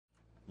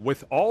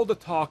With all the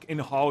talk in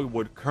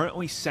Hollywood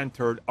currently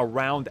centered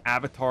around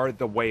Avatar: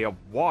 The Way of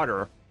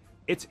Water,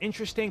 it's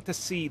interesting to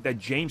see that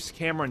James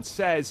Cameron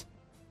says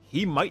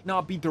he might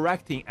not be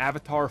directing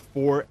Avatar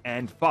 4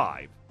 and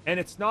 5. And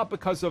it's not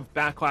because of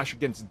backlash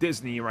against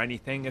Disney or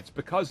anything, it's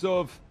because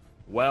of,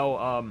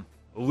 well,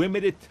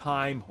 limited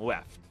time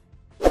left.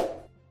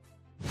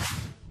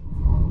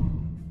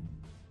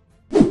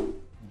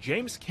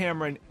 James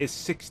Cameron is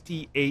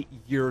 68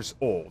 years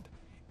old,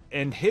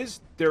 and his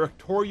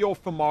directorial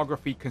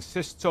filmography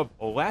consists of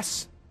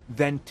less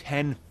than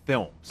 10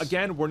 films.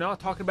 Again, we're not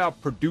talking about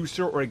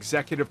producer or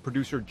executive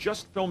producer,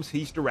 just films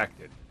he's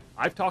directed.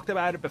 I've talked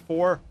about it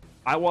before.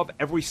 I love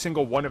every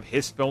single one of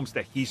his films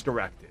that he's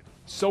directed.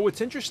 So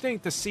it's interesting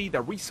to see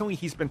that recently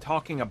he's been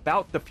talking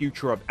about the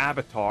future of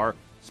Avatar,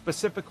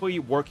 specifically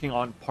working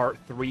on part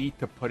 3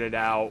 to put it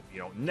out,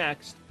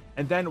 next,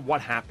 and then what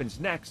happens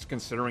next,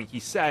 considering he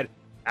said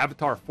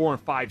Avatar 4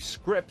 and 5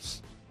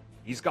 scripts,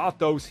 he's got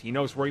those, he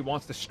knows where he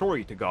wants the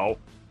story to go,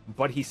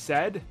 but he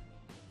said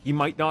he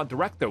might not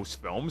direct those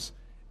films,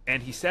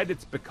 and he said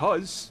it's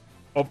because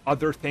of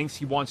other things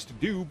he wants to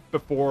do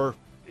before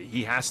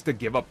he has to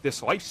give up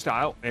this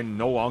lifestyle and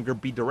no longer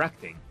be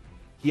directing.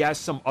 He has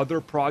some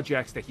other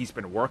projects that he's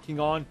been working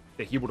on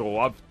that he would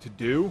love to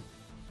do,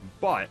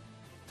 but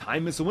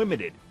time is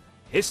limited.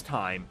 His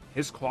time,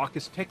 his clock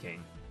is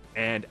ticking,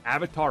 and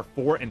Avatar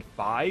 4 and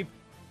 5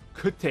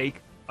 could take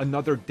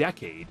another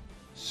decade,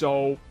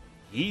 so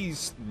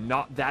he's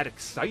not that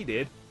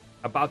excited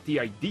about the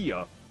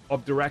idea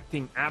of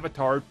directing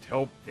Avatar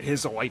till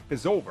his life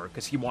is over,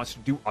 because he wants to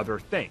do other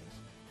things.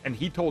 And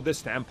he told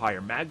this to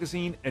Empire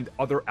Magazine and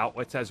other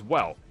outlets as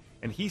well.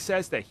 And he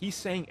says that he's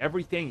saying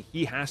everything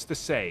he has to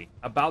say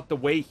about the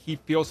way he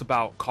feels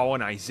about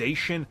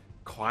colonization,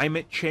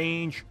 climate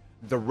change,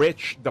 the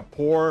rich, the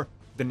poor,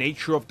 the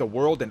nature of the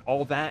world, and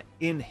all that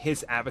in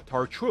his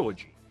Avatar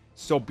trilogy.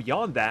 So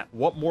beyond that,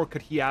 what more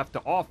could he have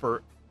to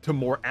offer to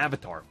more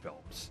Avatar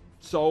films?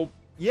 So,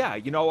 yeah,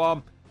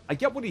 I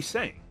get what he's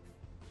saying.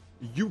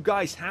 You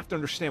guys have to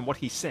understand what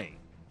he's saying.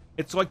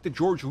 It's like the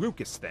George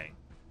Lucas thing.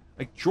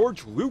 Like,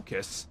 George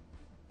Lucas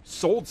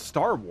sold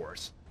Star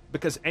Wars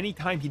because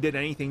anytime he did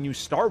anything new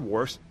Star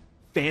Wars,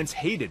 fans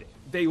hated it.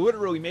 They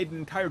literally made an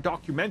entire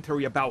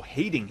documentary about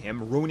hating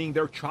him, ruining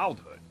their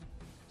childhood.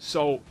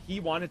 So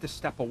he wanted to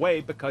step away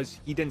because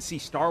he didn't see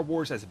Star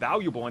Wars as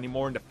valuable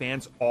anymore, and the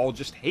fans all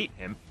just hate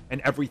him and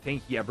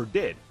everything he ever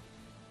did.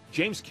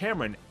 James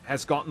Cameron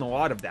has gotten a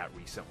lot of that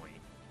recently.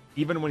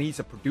 Even when he's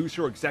a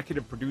producer,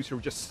 executive producer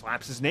who just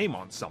slaps his name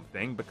on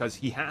something because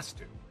he has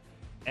to.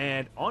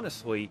 And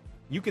honestly,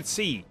 you could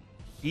see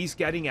he's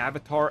getting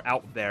Avatar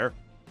out there,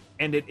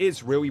 and it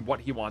is really what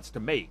he wants to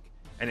make.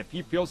 And if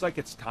he feels like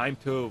it's time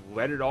to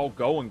let it all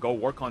go and go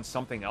work on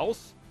something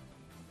else,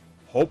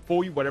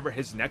 hopefully whatever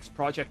his next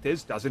project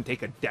is doesn't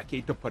take a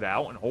decade to put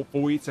out, and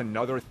hopefully it's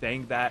another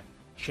thing that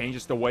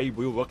changes the way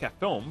we look at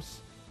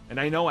films. And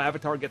I know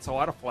Avatar gets a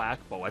lot of flack,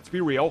 but let's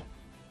be real.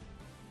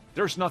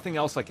 There's nothing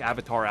else like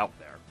Avatar out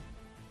there.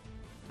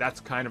 That's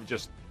kind of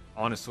just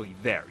honestly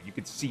there. You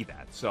could see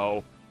that.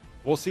 So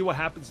we'll see what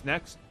happens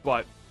next,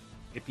 but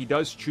if he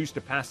does choose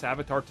to pass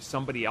Avatar to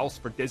somebody else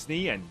for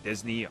Disney, and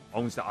Disney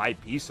owns the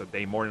IP, so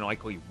they more than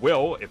likely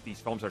will if these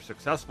films are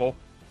successful,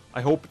 I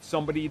hope it's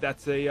somebody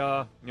that's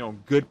a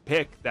good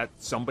pick,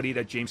 that's somebody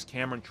that James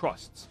Cameron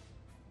trusts.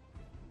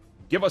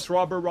 Give us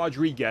Robert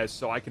Rodriguez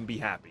so I can be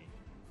happy.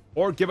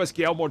 Or give us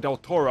Guillermo del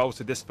Toro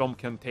so this film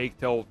can take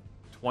till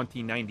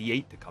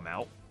 2098 to come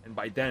out. And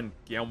by then,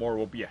 Guillermo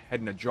will be a head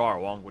in a jar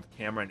along with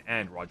Cameron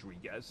and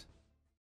Rodriguez.